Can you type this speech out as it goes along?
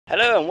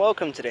Hello and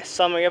welcome to this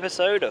summary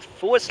episode of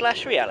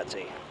 /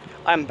 Reality.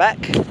 I'm back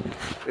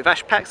with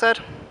Ash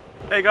Paxad.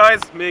 Hey guys,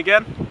 me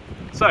again.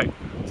 So,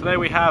 today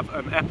we have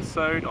an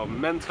episode of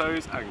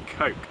Mentos and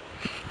Coke.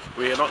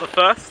 We are not the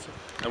first,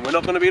 and we're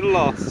not going to be the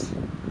last.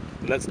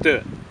 Let's do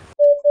it.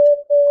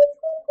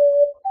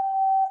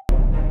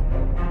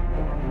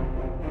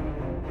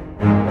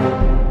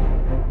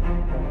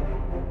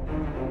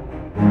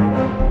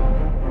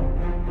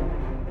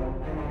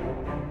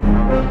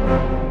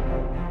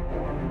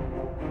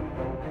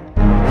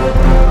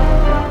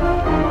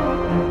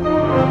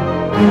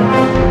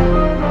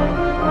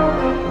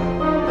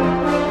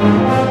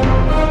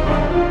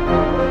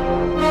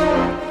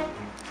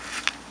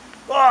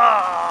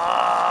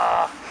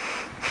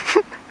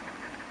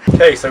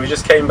 Okay, so we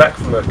just came back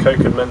from a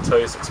Coke and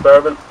Mentos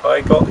experiment.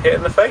 I got hit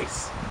in the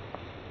face.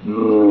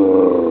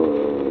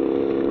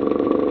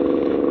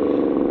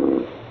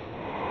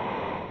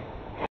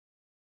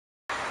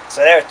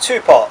 So there are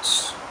two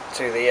parts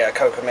to the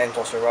Coke and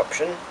Mentos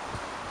eruption.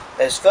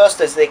 There's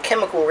the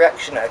chemical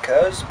reaction that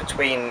occurs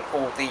between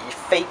all the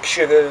fake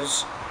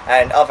sugars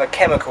and other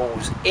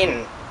chemicals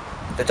in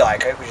the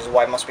Diet Coke, which is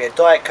why it must be a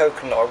Diet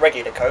Coke and not a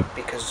regular Coke,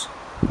 because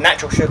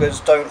natural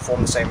sugars don't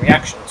form the same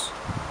reactions.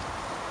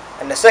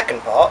 And the second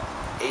part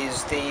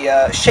is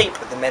the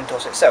shape of the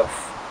Mentos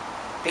itself.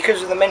 Because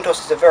the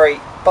Mentos is a very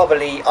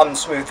bubbly,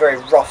 unsmooth, very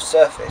rough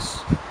surface,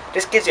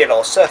 this gives it a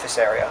lot of surface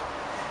area.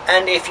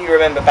 And if you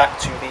remember back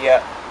to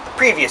the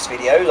previous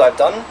videos I've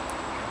done,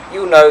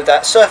 you'll know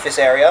that surface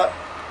area,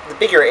 the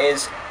bigger it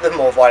is, the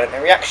more violent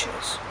the reaction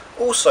is.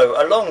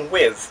 Also, along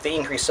with the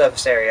increased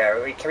surface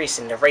area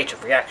increasing the rate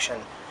of reaction,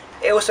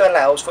 it also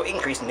allows for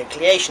increased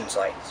nucleation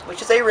sites,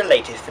 which is a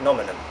related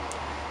phenomenon.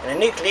 And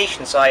a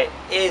nucleation site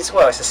is,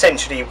 well, it's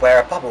essentially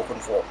where a bubble can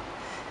form.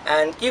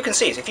 And you can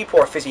see this, if you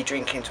pour a fizzy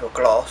drink into a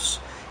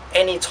glass,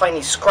 any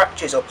tiny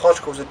scratches or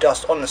particles of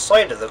dust on the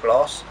side of the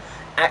glass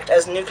act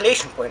as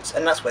nucleation points,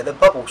 and that's where the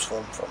bubbles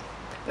form from.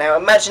 Now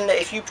imagine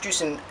that if you're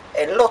producing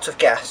a lot of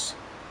gas,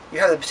 you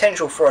have the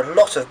potential for a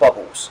lot of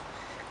bubbles,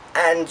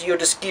 and you're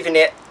just giving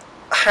it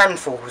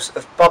handfuls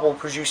of bubble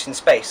producing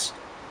space.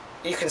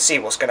 You can see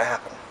what's going to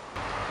happen.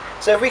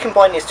 So if we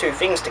combine these two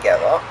things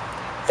together,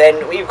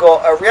 then we've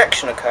got a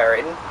reaction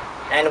occurring,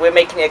 and we're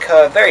making it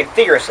occur very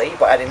vigorously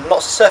by adding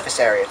lots of surface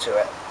area to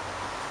it.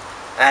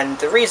 And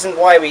the reason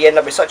why we end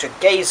up with such a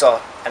geyser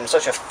and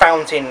such a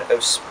fountain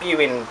of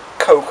spewing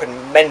Coke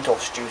and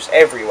Mentos juice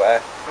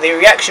everywhere, the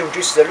reaction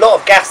produces a lot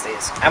of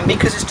gases, and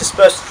because it's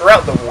dispersed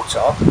throughout the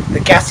water,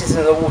 the gases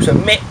in the water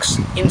mix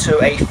into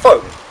a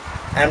foam.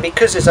 And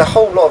because there's a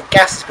whole lot of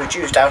gases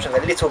produced out of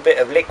a little bit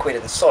of liquid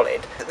and solid,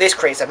 this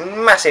creates a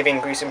massive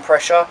increase in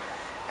pressure.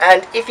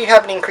 And if you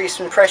have an increase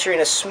in pressure in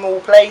a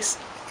small place,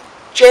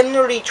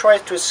 generally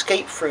tries to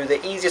escape through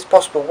the easiest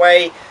possible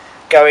way,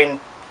 going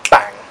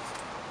bang.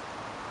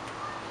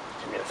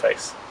 Give me the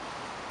face.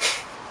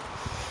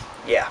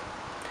 Yeah.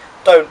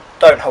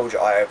 Don't hold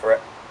your eye over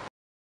it.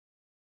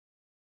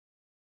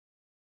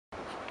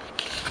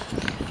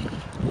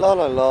 La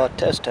la la,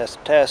 test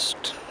test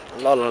test.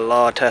 La la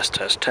la, test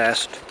test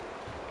test.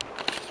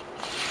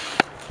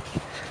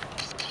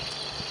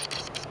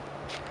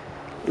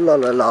 La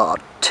la la,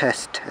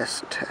 test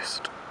test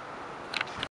test.